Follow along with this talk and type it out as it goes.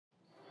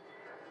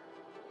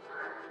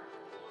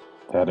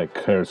That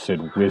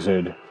accursed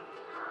wizard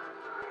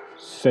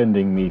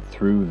sending me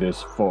through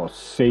this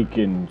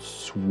forsaken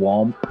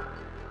swamp.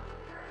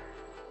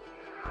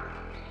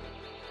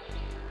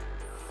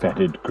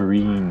 Fetid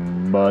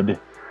green mud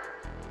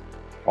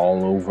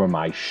all over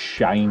my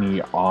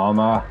shiny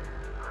armor.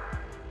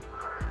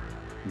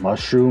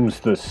 Mushrooms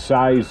the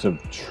size of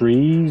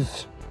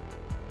trees.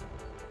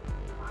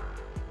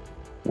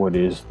 What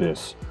is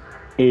this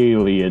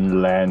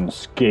alien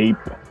landscape?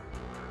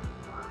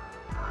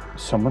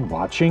 Someone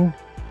watching?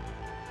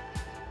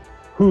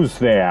 Who's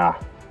there?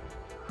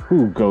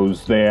 Who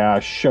goes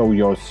there? Show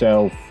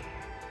yourself.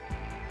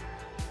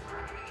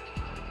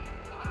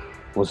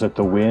 Was it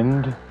the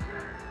wind?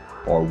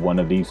 Or one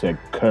of these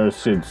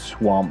accursed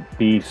swamp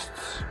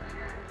beasts?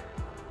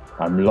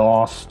 I'm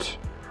lost.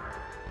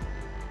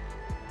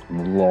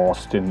 I'm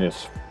lost in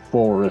this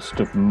forest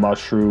of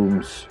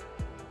mushrooms.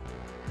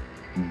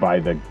 By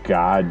the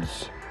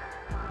gods,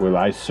 will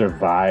I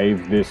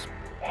survive this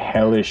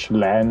hellish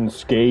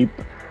landscape?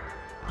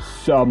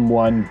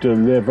 Someone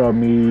deliver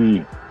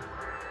me.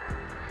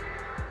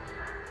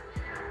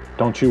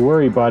 Don't you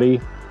worry, buddy.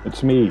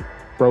 It's me,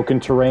 Broken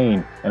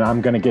Terrain, and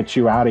I'm gonna get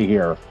you out of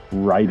here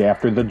right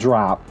after the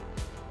drop.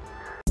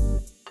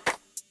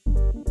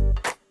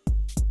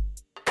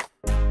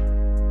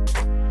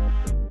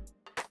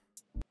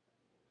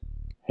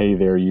 Hey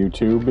there,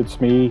 YouTube.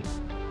 It's me,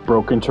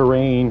 Broken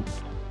Terrain,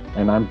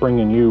 and I'm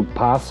bringing you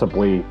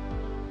possibly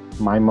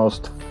my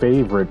most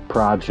favorite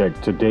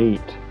project to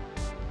date.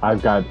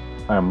 I've got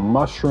a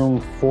mushroom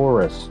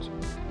forest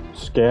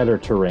scatter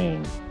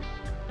terrain,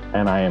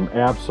 and I am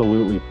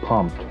absolutely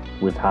pumped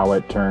with how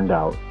it turned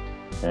out,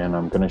 and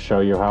I'm going to show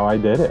you how I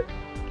did it.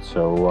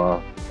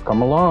 So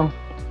come along,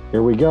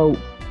 here we go.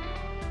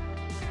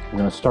 I'm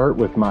going to start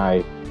with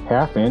my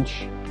 1/2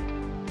 inch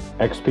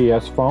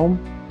XPS foam.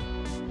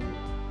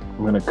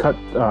 I'm going to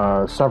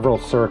cut several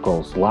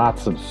circles,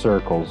 lots of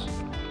circles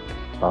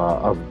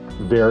of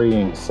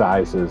varying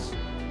sizes,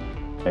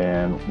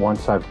 and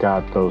once I've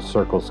got those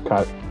circles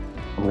cut,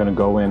 I'm going to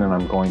go in and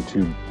I'm going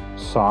to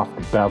soft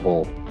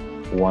bevel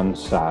one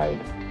side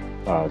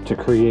to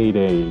create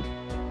a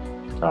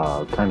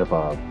kind of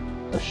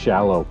a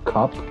shallow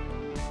cup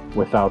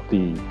without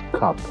the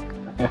cup.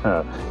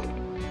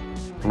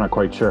 I'm not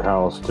quite sure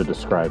how else to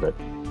describe it,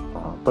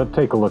 but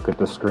take a look at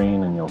the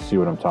screen and you'll see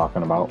what I'm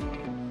talking about.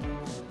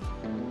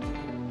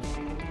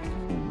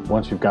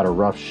 Once you've got a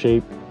rough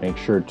shape, make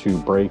sure to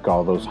break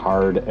all those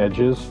hard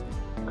edges,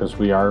 because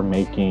we are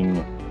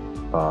making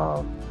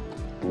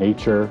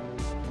nature,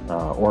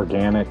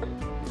 organic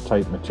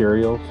type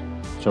materials.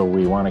 So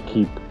we want to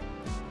keep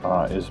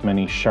as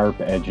many sharp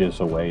edges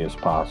away as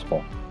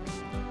possible.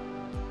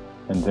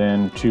 And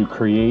then to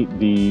create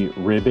the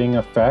ribbing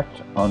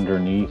effect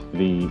underneath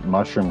the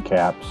mushroom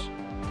caps,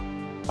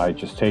 I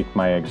just take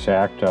my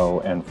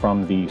X-Acto and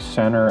from the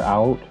center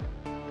out,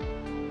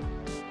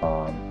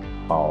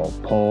 I'll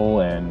pull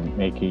and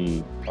make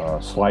a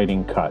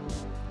sliding cut,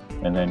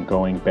 and then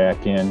going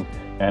back in.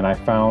 And I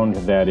found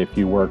that if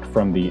you worked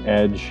from the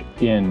edge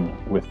in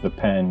with the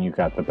pen, you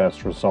got the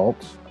best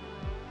results.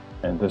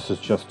 And this is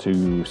just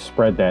to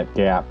spread that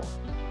gap,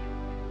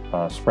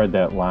 spread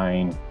that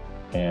line,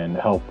 and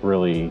help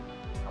really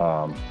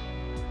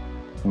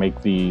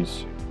make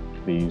these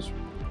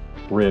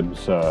ribs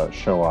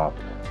show off.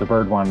 The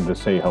bird wanted to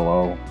say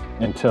hello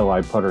until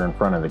I put her in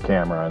front of the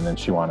camera, and then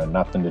she wanted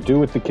nothing to do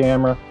with the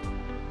camera.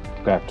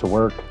 Back to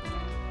work.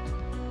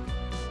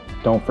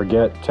 Don't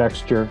forget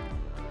texture.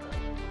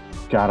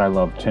 God, I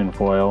love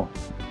tinfoil.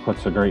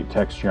 Puts a great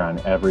texture on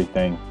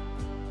everything.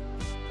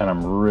 And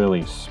I'm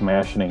really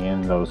smashing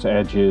in those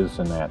edges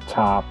and that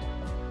top.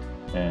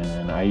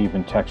 And I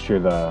even texture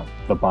the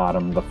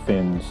bottom, the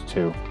fins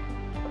too.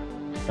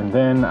 And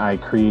then I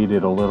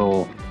created a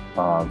little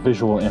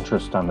visual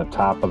interest on the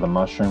top of the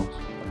mushrooms.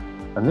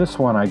 And this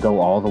one I go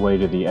all the way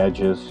to the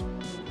edges,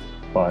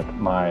 but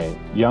my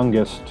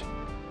youngest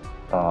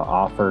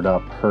offered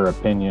up her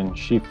opinion.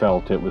 She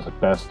felt it was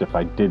best if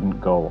I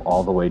didn't go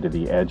all the way to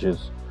the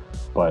edges,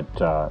 but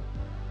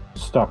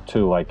stuck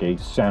to like a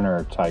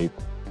center type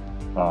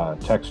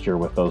texture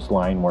with those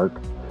line work.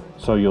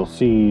 So you'll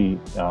see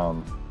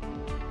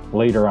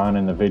later on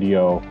in the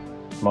video,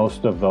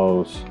 most of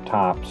those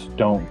tops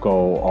don't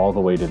go all the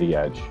way to the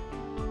edge.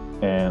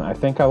 And I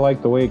think I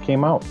like the way it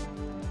came out.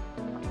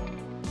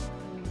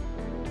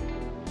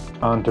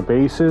 On to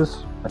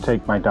bases. I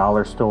take my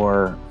dollar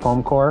store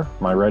foam core,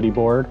 my ready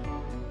board,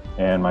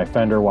 and my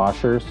fender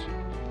washers.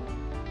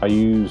 I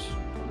use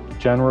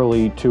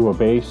generally 2 a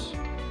base.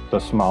 The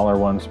smaller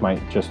ones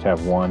might just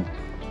have 1.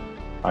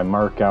 I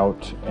mark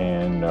out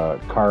and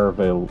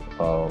carve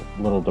a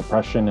little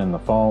depression in the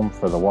foam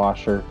for the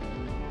washer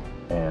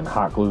and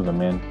hot glue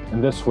them in.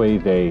 And this way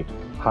they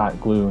hot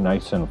glue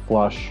nice and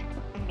flush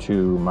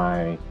to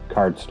my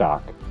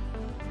cardstock.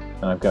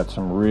 And I've got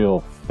some real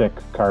thick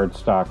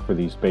cardstock for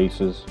these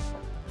bases.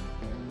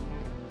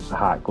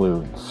 Hot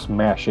glue,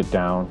 smash it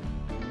down,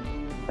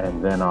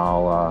 and then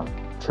I'll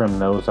trim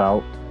those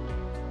out.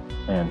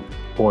 And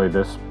boy,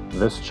 this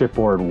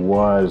chipboard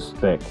was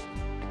thick.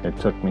 It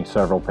took me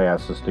several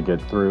passes to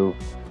get through,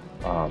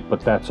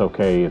 but that's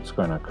okay. It's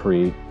going to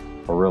create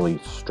a really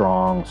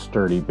strong,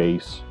 sturdy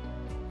base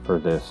for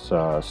this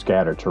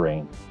scatter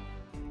terrain.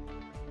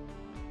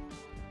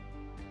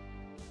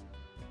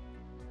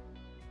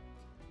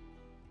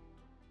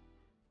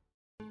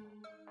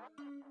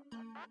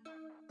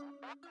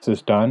 This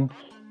is done.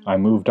 I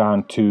moved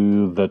on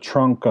to the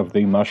trunk of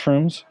the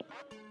mushrooms.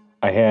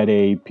 I had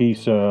a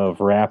piece of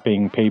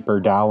wrapping paper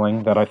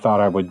doweling that I thought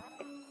I would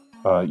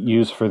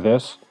use for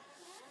this.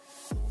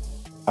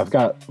 I've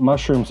got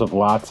mushrooms of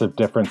lots of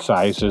different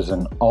sizes,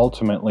 and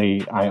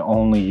ultimately I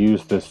only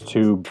use this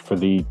tube for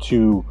the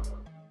two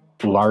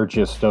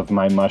largest of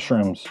my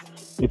mushrooms.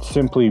 It's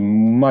simply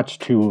much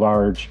too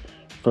large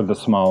for the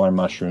smaller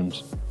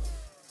mushrooms.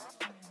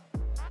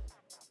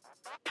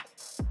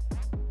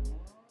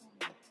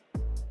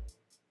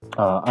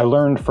 I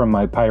learned from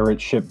my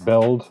pirate ship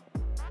build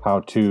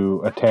how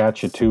to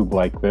attach a tube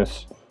like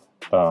this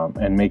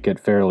and make it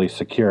fairly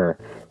secure.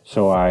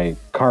 So I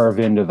carve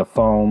into the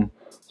foam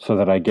so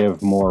that I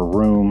give more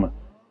room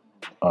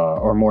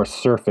or more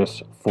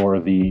surface for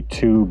the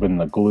tube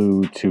and the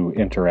glue to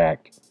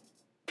interact.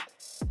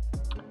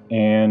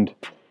 And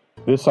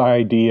this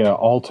idea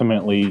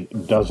ultimately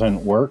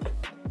doesn't work,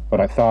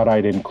 but I thought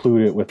I'd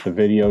include it with the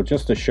video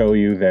just to show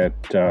you that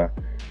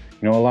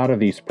you know, a lot of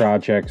these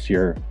projects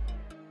you're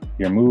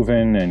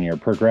moving and you're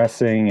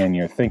progressing and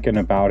you're thinking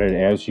about it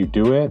as you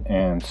do it,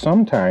 and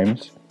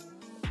sometimes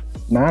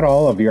not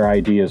all of your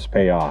ideas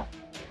pay off.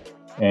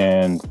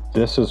 And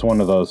this is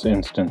one of those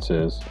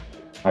instances.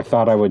 I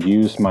thought I would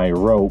use my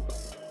rope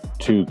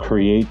to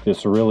create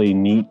this really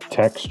neat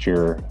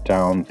texture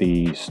down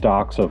the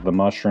stalks of the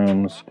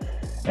mushrooms,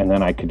 and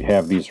then I could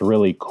have these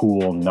really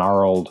cool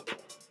gnarled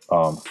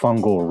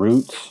fungal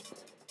roots.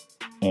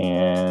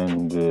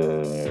 And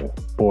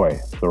boy,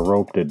 the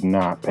rope did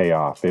not pay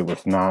off. It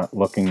was not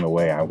looking the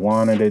way I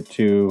wanted it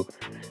to.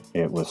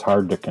 It was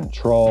hard to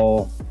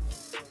control.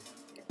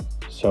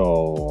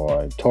 So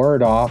I tore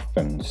it off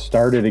and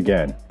started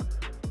again.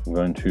 I'm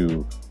going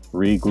to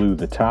re-glue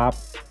the top.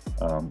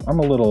 I'm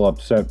a little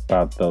upset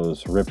about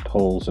those ripped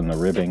holes in the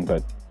ribbing,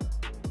 but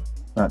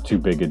not too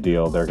big a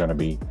deal. They're going to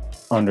be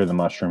under the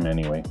mushroom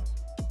anyway.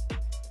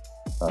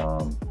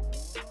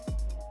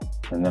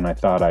 And then I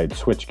thought I'd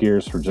switch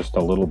gears for just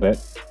a little bit.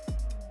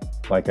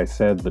 Like I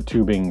said, the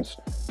tubing's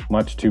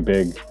much too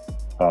big,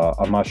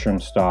 a mushroom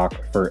stalk,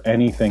 for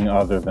anything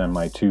other than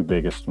my two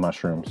biggest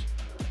mushrooms.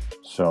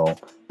 So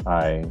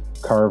I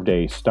carved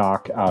a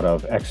stalk out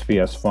of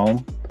XPS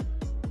foam,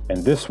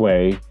 and this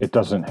way it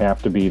doesn't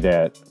have to be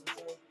that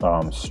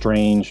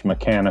strange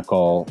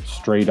mechanical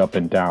straight up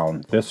and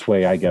down. This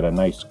way I get a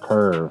nice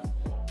curve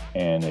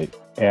and it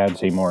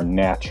adds a more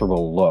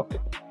natural look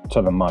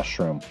to the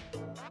mushroom.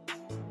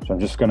 So I'm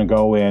just going to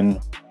go in,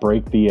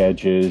 break the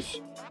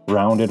edges,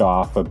 round it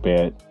off a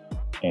bit,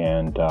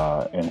 and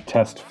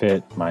test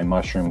fit my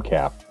mushroom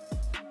cap.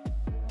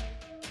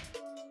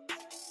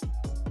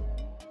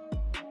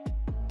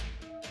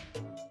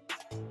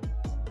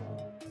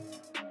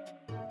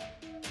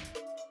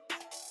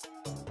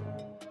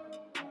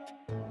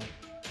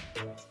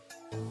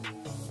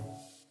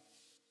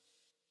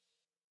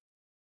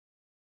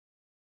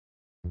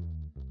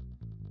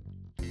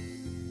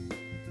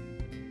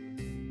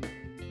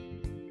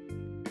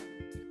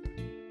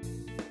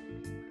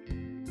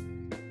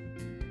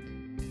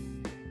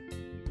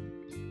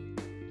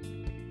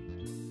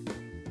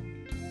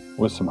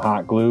 With some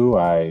hot glue,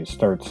 I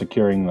start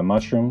securing the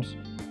mushrooms.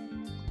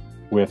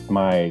 With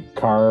my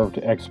carved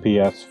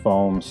XPS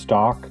foam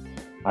stalk,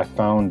 I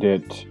found I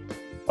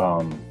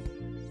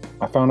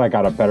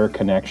got a better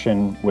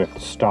connection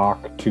with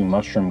stalk to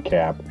mushroom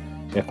cap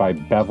if I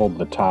beveled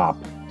the top,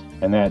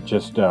 and that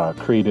just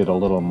created a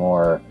little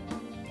more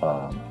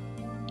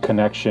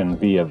connection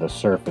via the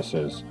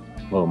surfaces,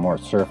 a little more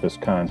surface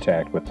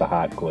contact with the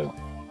hot glue.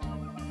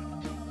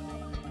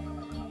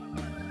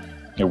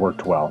 It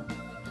worked well.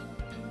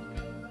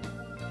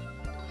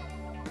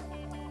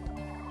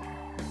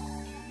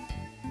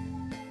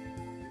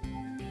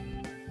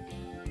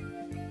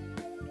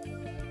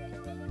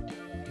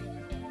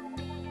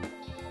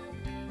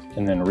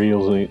 And then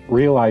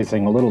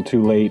realizing a little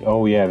too late,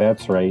 oh yeah,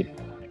 that's right,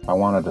 I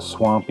wanted a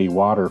swampy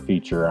water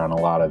feature on a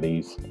lot of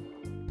these.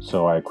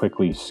 So I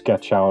quickly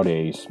sketch out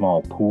a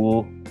small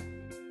pool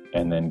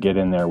and then get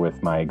in there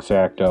with my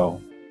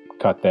X-Acto,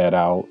 cut that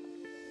out.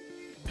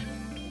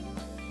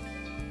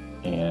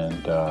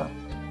 And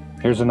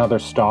here's another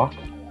stalk.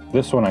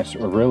 This one I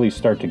really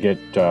start to get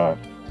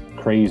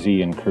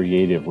crazy and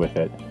creative with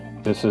it.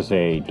 This is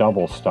a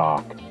double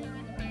stalk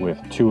with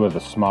two of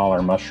the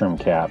smaller mushroom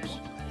caps.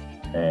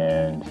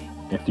 And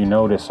if you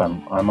notice,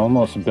 I'm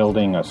almost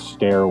building a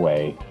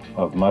stairway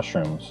of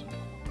mushrooms,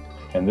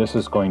 and this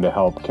is going to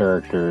help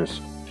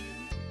characters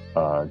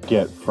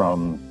get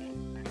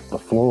from the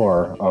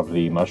floor of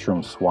the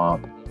mushroom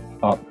swamp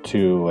up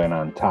to and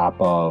on top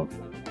of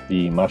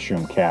the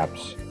mushroom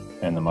caps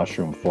and the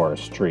mushroom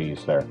forest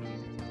trees there.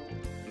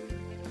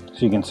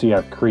 So you can see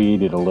I've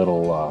created a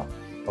little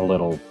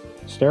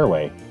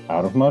stairway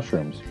out of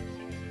mushrooms.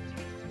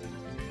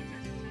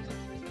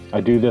 I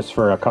do this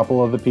for a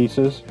couple of the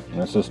pieces,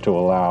 and this is to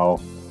allow,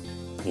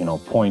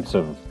 points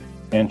of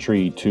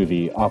entry to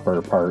the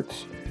upper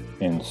parts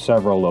in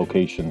several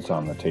locations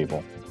on the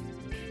table.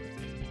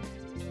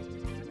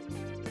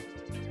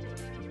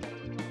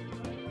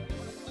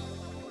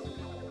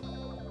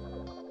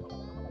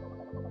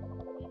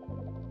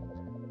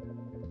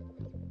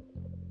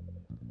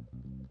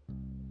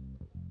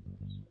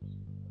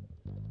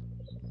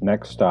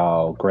 Next,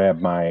 I'll grab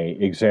my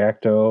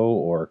X-Acto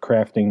or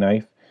crafting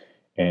knife,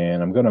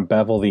 and I'm going to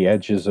bevel the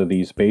edges of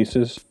these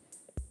bases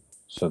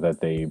so that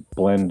they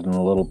blend in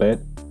a little bit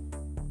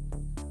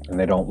and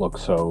they don't look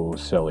so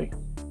silly.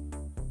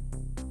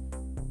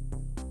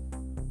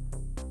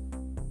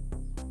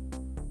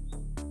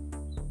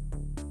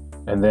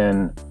 And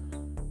then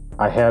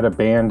I had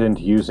abandoned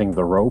using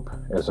the rope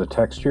as a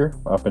texture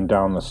up and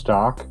down the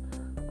stalk,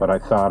 but I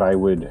thought I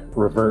would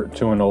revert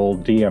to an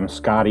old DM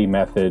Scotty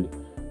method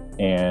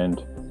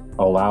and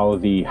allow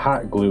the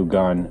hot glue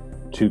gun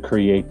to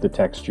create the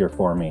texture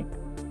for me.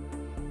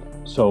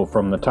 So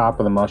from the top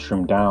of the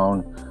mushroom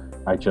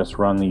down, I just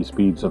run these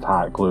beads of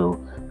hot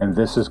glue, and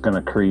this is going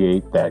to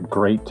create that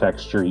great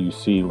texture you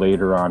see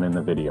later on in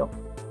the video.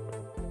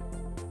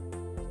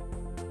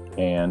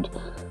 And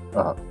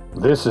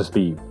this is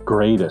the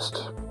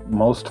greatest,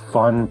 most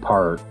fun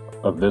part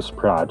of this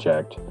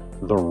project,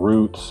 the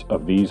roots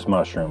of these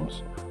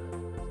mushrooms.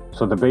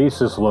 So the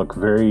bases look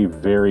very,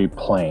 very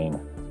plain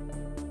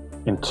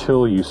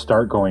until you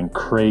start going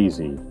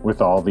crazy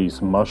with all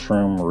these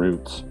mushroom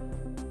roots.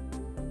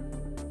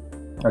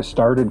 I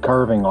started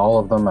carving all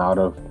of them out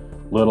of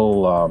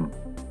little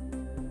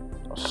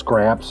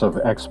scraps of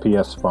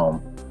XPS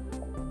foam.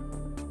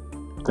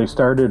 They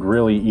started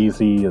really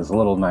easy as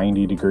little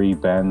 90-degree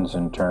bends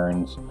and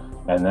turns,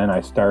 and then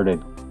I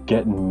started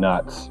getting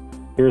nuts.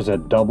 Here's a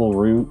double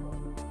root.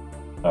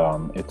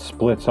 It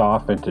splits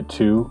off into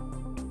two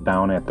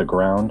down at the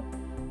ground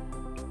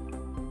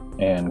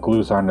and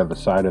glues onto the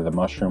side of the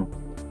mushroom,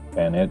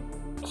 and it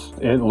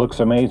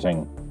looks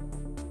amazing.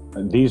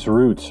 These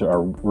roots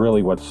are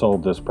really what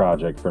sold this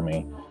project for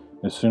me.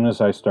 As soon as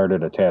I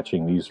started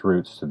attaching these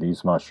roots to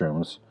these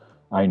mushrooms,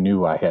 I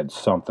knew I had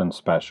something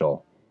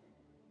special.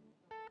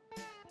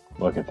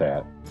 Look at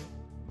that.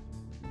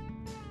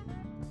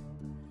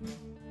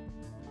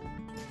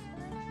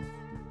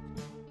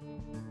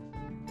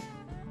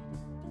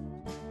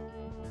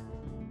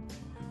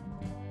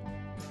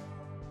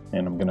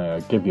 And I'm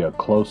gonna give you a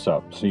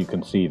close-up so you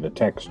can see the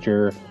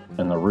texture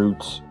and the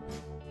roots.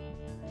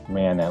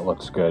 Man, that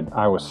looks good.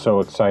 I was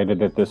so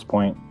excited at this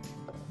point.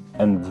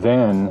 And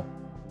then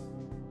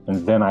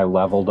I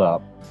leveled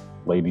up,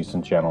 ladies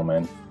and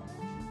gentlemen.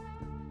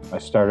 I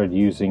started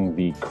using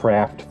the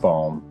craft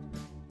foam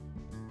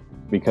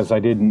because I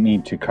didn't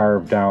need to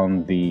carve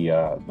down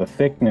the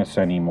thickness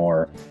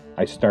anymore.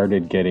 I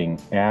started getting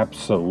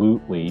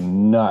absolutely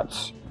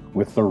nuts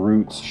with the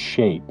roots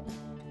shape.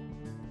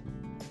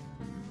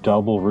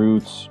 Double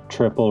roots,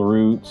 triple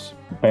roots,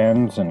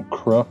 bends and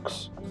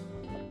crooks.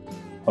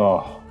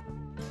 Oh,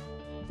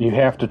 you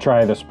have to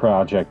try this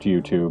project,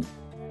 YouTube.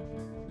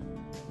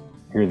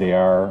 Here they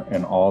are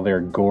in all their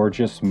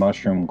gorgeous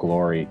mushroom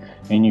glory,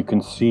 and you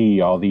can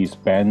see all these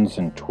bends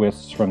and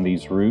twists from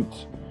these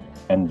roots,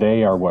 and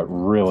they are what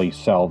really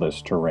sell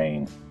this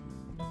terrain.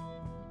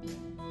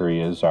 Here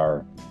he is,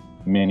 our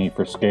mini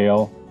for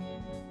scale.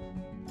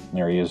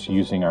 There he is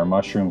using our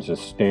mushrooms as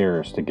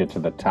stairs to get to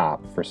the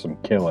top for some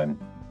killing.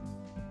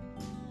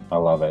 I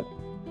love it.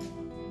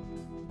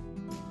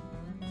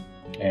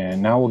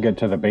 And now we'll get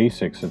to the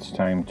basics. It's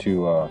time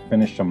to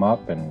finish them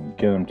up and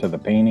get them to the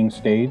painting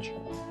stage.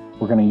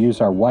 We're going to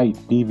use our white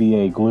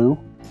BVA glue.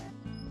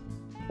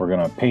 We're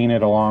going to paint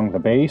it along the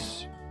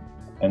base,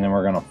 and then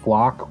we're going to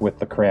flock with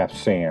the craft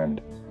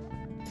sand.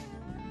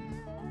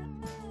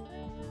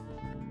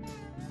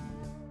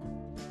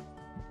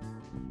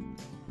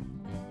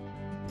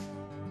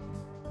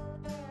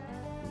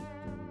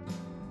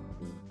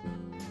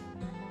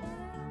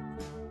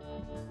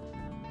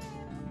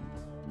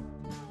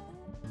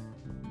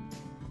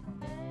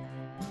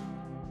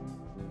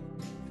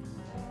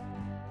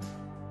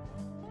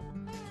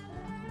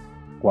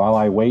 While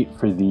I wait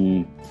for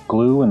the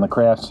glue and the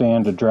craft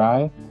sand to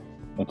dry,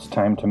 it's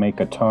time to make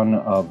a ton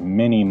of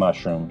mini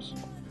mushrooms.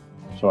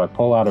 So I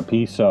pull out a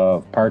piece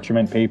of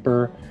parchment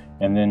paper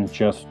and then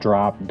just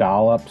drop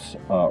dollops,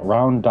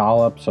 round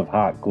dollops of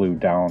hot glue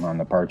down on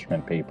the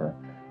parchment paper.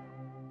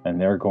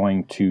 And they're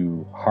going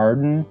to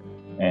harden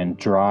and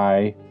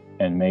dry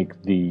and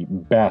make the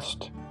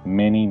best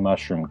mini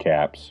mushroom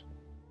caps.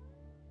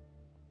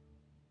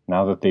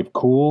 Now that they've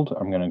cooled,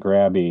 I'm going to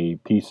grab a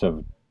piece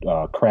of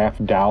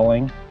craft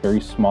doweling, very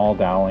small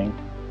doweling,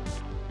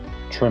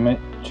 trim it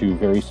to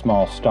very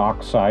small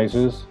stalk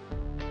sizes,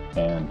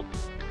 and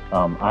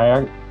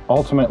I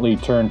ultimately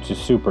turned to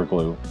super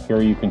glue.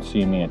 Here you can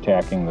see me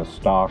attacking the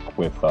stalk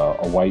with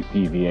a white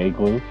PVA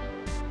glue,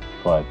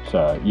 but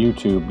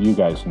YouTube, you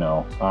guys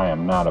know I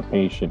am not a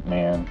patient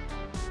man,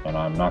 and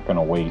I'm not going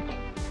to wait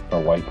for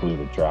white glue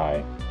to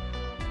dry.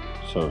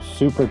 So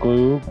super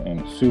glue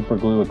and super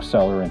glue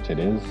accelerant it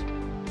is.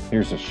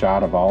 Here's a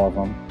shot of all of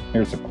them.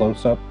 Here's a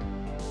close-up.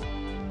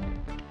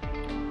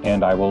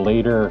 And I will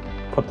later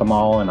put them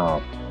all in a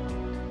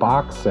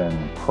box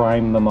and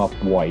prime them up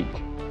white.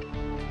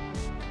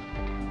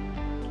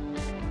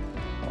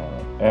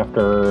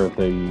 After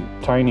the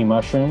tiny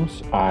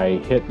mushrooms,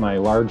 I hit my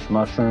large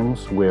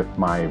mushrooms with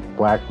my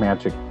Black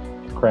Magic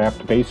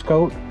Craft base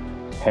coat,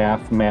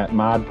 half matte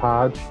Mod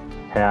Podge,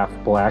 half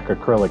black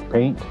acrylic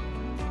paint.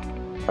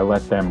 I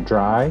let them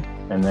dry,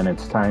 and then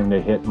it's time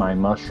to hit my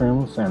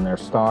mushrooms and their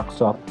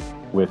stalks up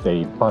with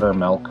a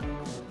buttermilk.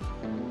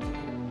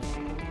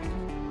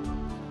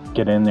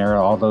 Get in there,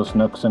 all those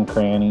nooks and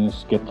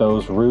crannies, get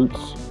those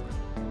roots,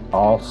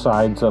 all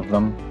sides of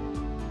them,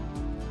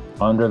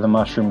 under the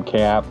mushroom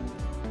cap,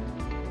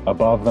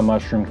 above the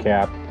mushroom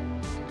cap.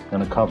 I'm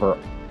going to cover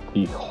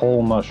the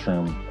whole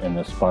mushroom in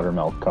this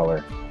buttermilk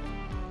color.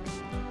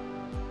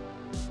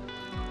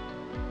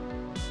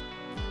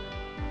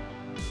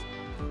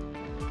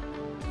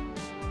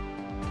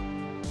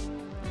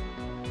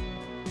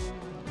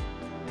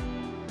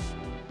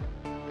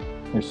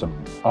 Here's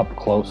some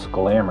up-close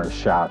glamour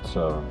shots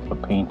of the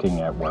painting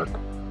at work.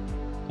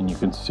 And you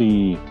can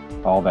see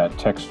all that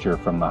texture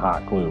from the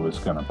hot glue is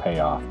going to pay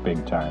off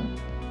big time.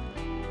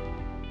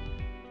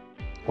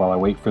 While I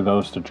wait for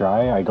those to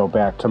dry, I go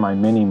back to my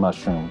mini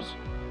mushrooms.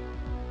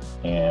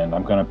 And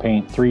I'm going to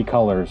paint 3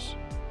 colors.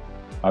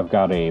 I've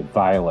got a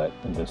violet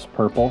and this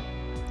purple.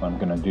 I'm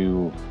going to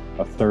do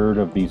a third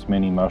of these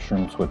mini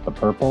mushrooms with the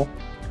purple.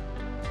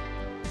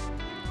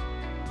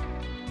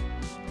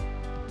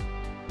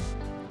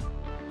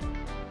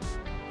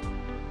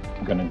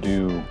 I'm going to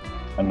do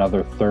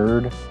another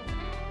third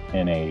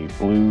in a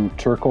blue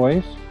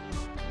turquoise.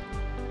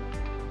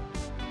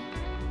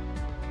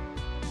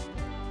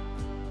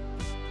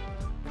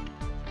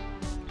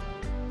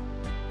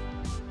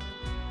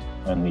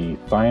 And the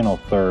final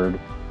third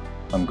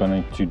I'm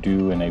going to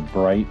do in a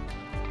bright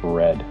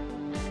red.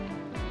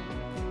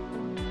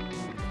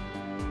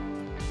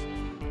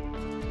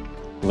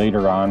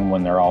 Later on,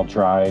 when they're all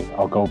dry,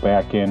 I'll go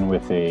back in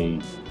with a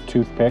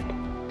toothpick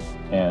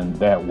and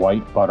that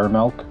white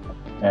buttermilk,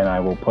 and I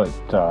will put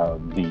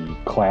the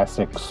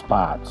classic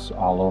spots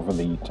all over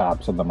the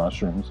tops of the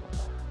mushrooms.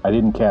 I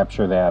didn't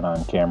capture that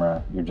on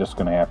camera. You're just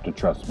going to have to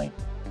trust me.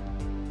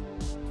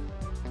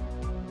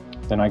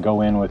 Then I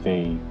go in with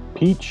a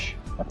peach.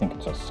 I think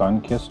it's a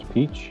sun-kissed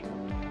peach.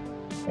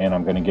 And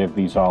I'm going to give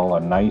these all a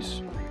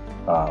nice,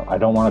 I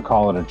don't want to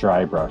call it a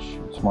dry brush.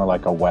 It's more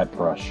like a wet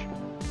brush.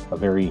 A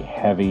very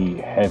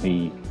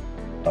heavy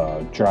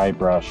dry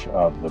brush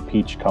of the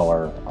peach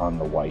color on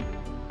the white.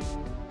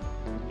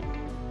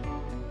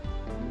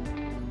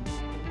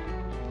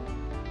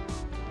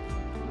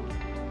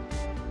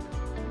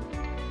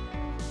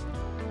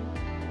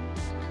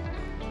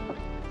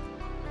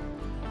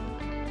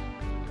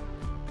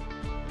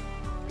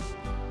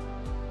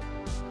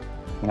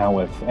 Now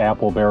with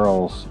Apple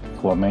Barrel's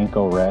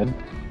Flamenco Red,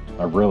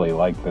 I really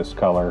like this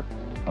color.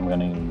 I'm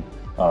going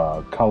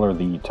to color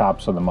the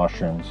tops of the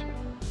mushrooms,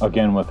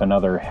 again with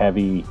another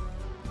heavy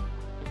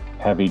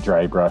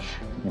dry brush.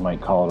 You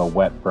might call it a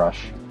wet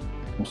brush.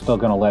 I'm still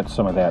going to let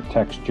some of that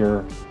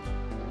texture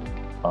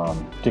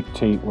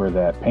dictate where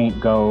that paint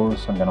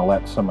goes. I'm going to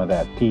let some of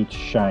that peach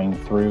shine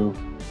through,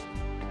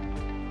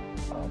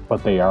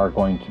 but they are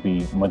going to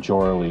be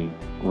majorly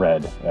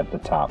red at the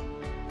top.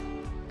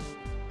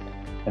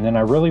 And then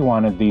I really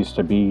wanted these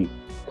to be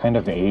kind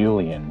of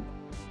alien.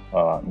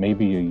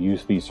 Maybe you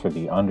use these for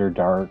the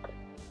Underdark.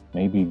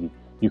 Maybe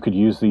you could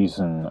use these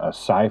in a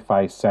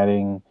sci-fi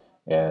setting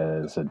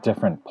as a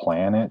different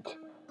planet.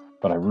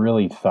 But I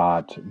really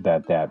thought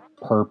that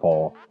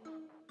purple,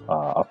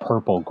 a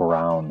purple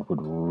ground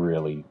would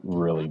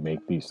really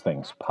make these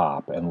things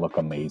pop and look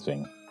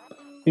amazing.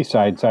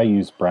 Besides, I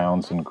use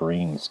browns and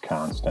greens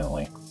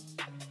constantly.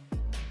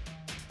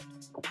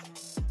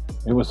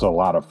 It was a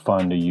lot of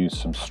fun to use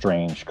some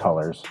strange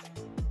colors.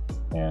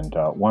 And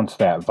once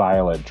that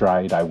violet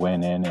dried, I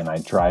went in and I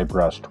dry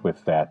brushed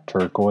with that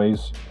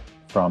turquoise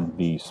from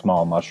the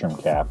small mushroom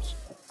caps.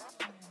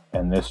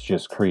 And this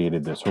just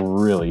created this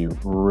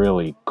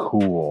really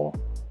cool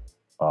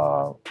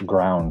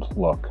ground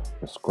look,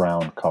 this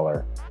ground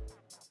color.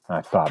 And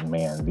I thought,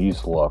 man,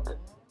 these look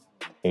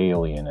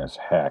alien as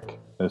heck.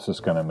 This is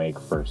going to make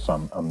for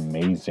some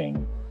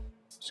amazing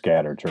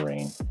scatter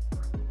terrain.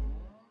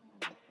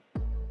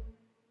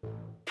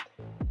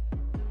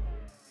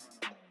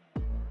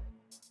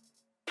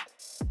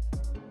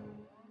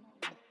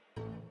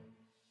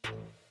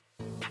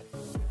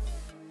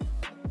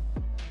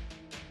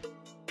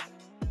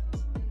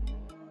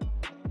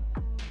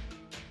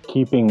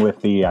 Keeping with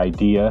the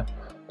idea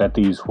that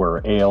these were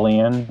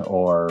alien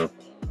or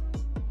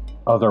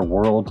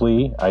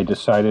otherworldly, I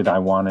decided I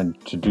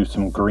wanted to do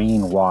some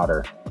green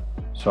water.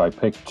 So I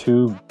picked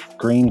 2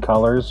 green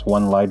colors,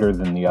 one lighter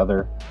than the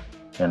other,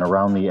 and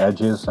around the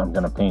edges I'm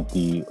going to paint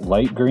the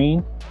light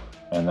green,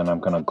 and then I'm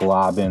going to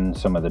glob in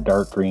some of the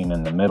dark green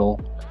in the middle.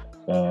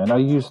 And I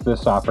used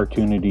this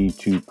opportunity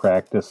to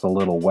practice a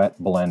little wet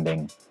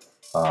blending.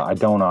 I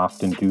don't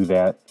often do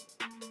that.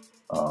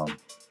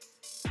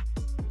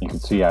 You can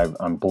see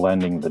I'm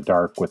blending the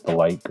dark with the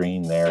light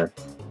green there,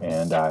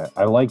 and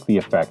I like the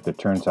effect. It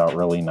turns out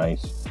really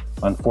nice.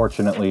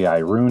 Unfortunately, I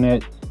ruin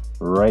it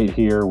right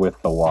here with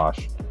the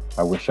wash.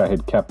 I wish I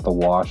had kept the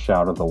wash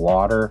out of the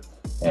water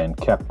and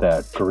kept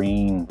that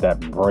green, that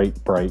bright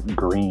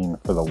green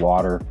for the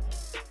water.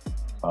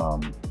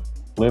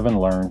 Live and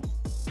learn.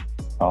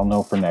 I'll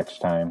know for next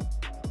time.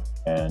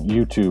 And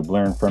YouTube,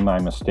 learn from my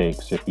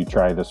mistakes. If you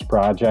try this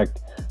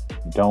project,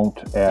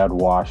 don't add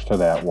wash to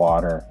that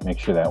water. Make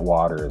sure that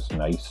water is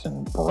nice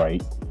and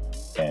bright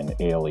and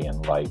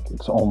alien-like.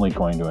 It's only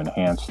going to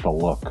enhance the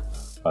look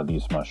of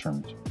these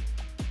mushrooms.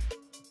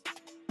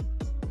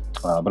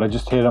 But I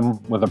just hit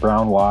them with a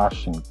brown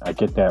wash, and I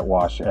get that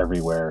wash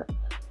everywhere.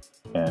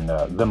 And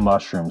the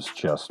mushrooms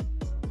just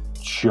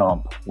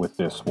jump with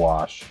this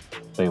wash.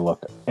 They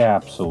look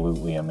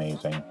absolutely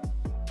amazing.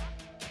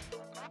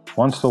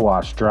 Once the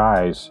wash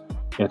dries,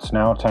 it's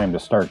now time to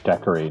start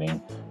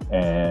decorating.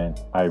 And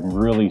I'm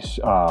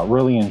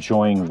really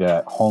enjoying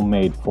that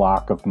homemade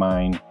flock of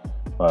mine,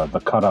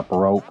 the cut up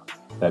rope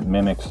that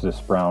mimics this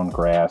brown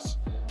grass.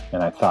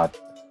 And I thought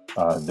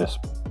this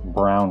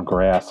brown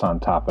grass on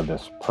top of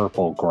this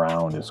purple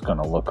ground is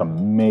gonna look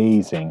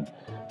amazing.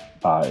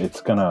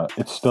 It's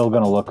still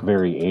gonna look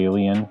very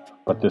alien,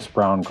 but this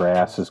brown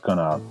grass is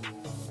gonna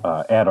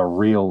add a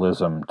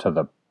realism to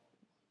the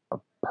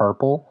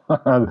purple,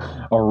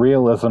 a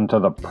realism to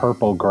the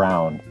purple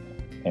ground.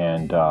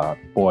 And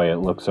boy, it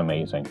looks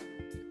amazing.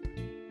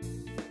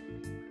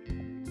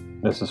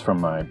 This is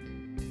from my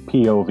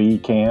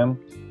POV cam.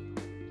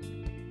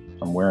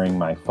 I'm wearing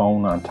my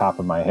phone on top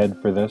of my head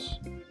for this,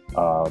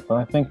 but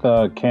I think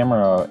the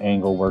camera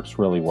angle works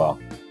really well.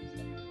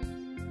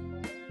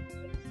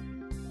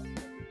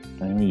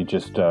 And you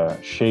just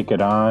shake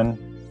it on,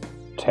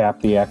 tap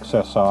the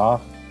excess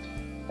off,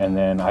 and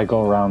then I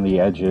go around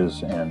the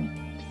edges and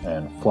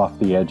fluff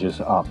the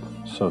edges up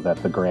so that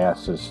the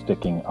grass is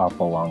sticking up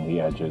along the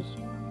edges.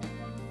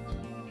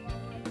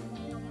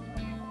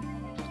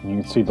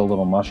 You can see the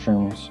little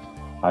mushrooms.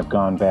 I've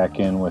gone back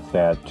in with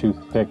that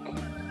toothpick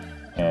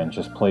and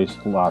just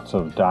placed lots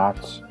of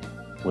dots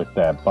with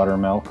that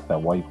buttermilk,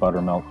 that white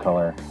buttermilk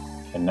color.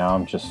 And now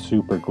I'm just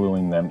super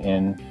gluing them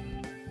in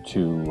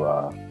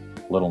to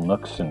little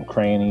nooks and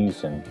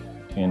crannies and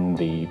in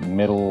the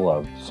middle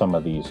of some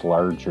of these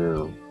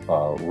larger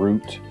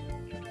root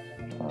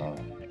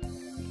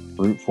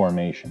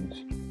formations.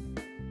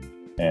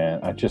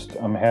 And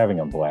I'm having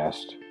a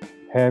blast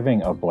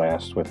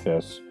with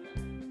this,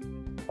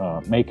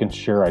 making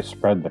sure I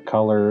spread the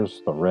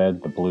colors, the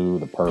red, the blue,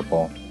 the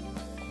purple.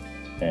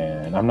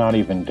 And I'm not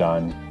even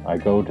done. I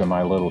go to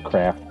my little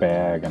craft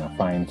bag and I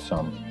find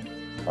some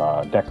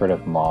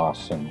decorative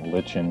moss and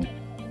lichen,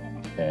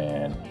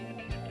 and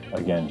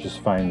again, just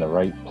find the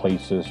right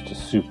places to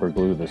super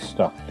glue this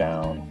stuff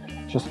down.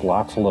 Just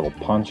lots of little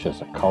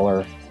punches of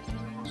color.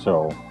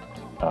 So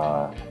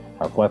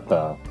I've let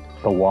the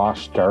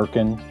wash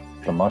darken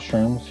the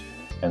mushrooms,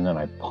 and then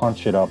I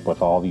punch it up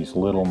with all these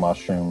little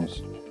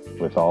mushrooms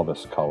with all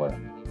this color.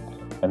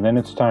 And then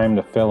it's time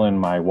to fill in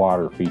my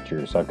water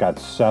features. I've got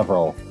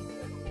several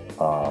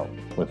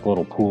with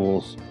little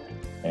pools,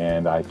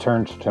 and I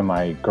turned to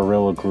my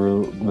Gorilla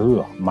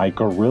Glue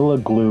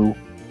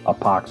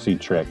epoxy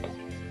trick,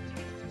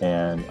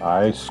 and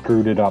I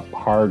screwed it up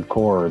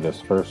hardcore this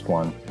first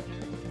one.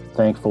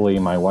 Thankfully,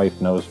 my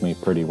wife knows me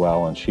pretty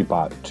well, and she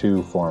bought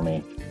 2 for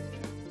me.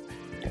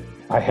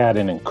 I had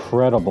an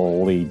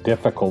incredibly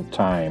difficult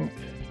time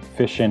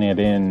fishing it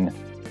in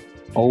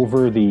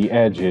over the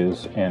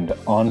edges and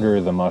under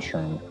the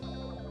mushroom.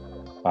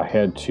 I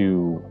had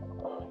to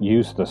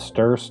use the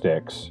stir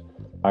sticks.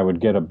 I would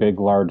get a big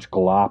large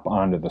glop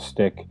onto the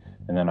stick,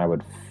 and then I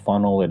would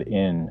funnel it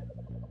in.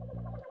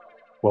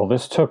 Well,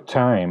 this took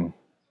time,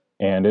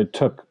 and it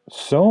took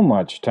so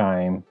much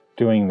time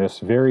doing this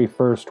very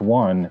first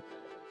one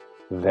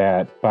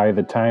that by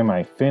the time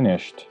I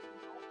finished,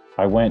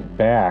 I went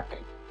back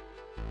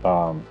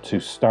to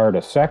start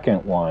a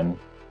second one,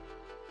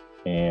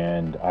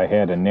 and I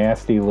had a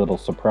nasty little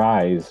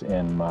surprise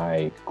in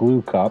my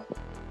glue cup.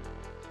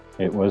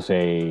 It was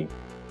a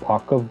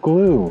puck of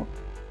glue.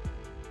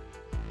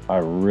 I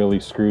really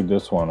screwed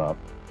this one up.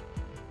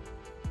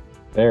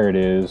 There it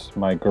is,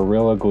 my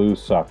Gorilla Glue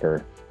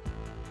sucker.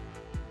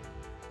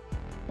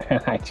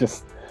 And I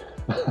just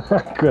I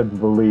couldn't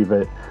believe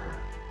it.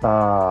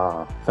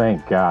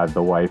 Thank God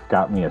the wife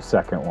got me a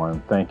second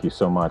one. Thank you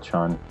so much,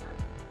 hon.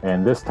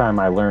 And this time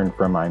I learned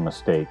from my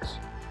mistakes.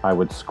 I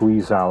would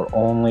squeeze out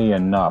only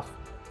enough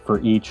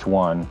for each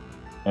one,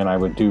 and I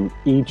would do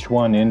each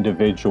one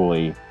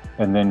individually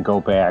and then go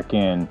back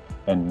in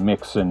and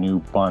mix a new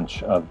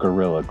bunch of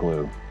Gorilla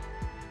Glue.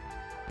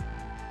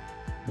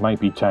 Might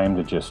be time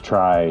to just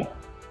try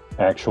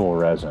actual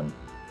resin.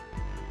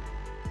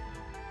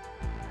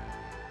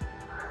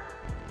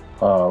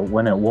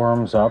 When it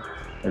warms up,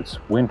 it's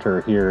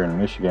winter here in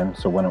Michigan,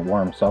 so when it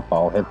warms up,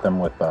 I'll hit them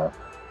with a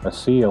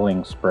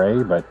sealing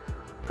spray, but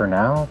for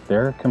now,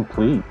 they're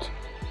complete.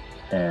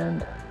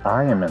 And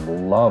I am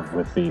in love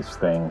with these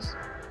things.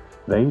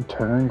 They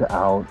turned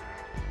out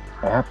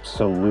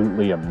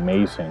absolutely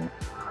amazing.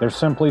 They're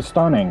simply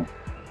stunning.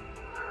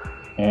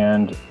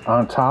 And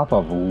on top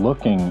of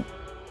looking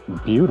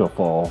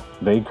beautiful,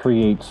 they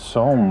create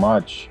so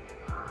much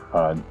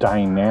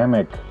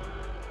dynamic,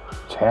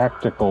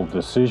 tactical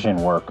decision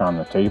work on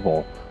the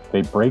table.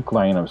 They break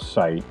line of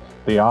sight.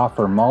 They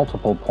offer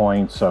multiple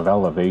points of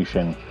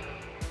elevation.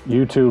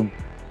 YouTube,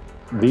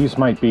 these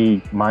might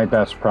be my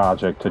best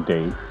project to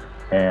date,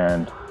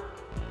 and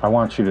I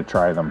want you to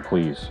try them,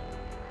 please.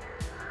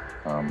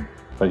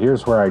 But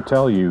here's where I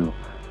tell you,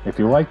 if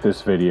you like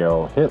this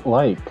video, hit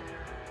like,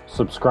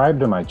 subscribe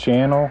to my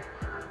channel,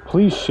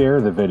 please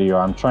share the video.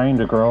 I'm trying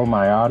to grow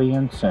my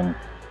audience, and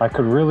I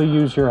could really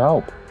use your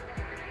help.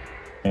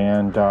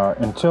 And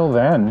until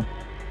then,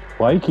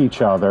 like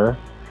each other,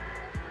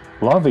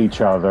 love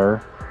each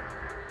other,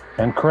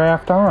 and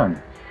craft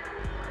on.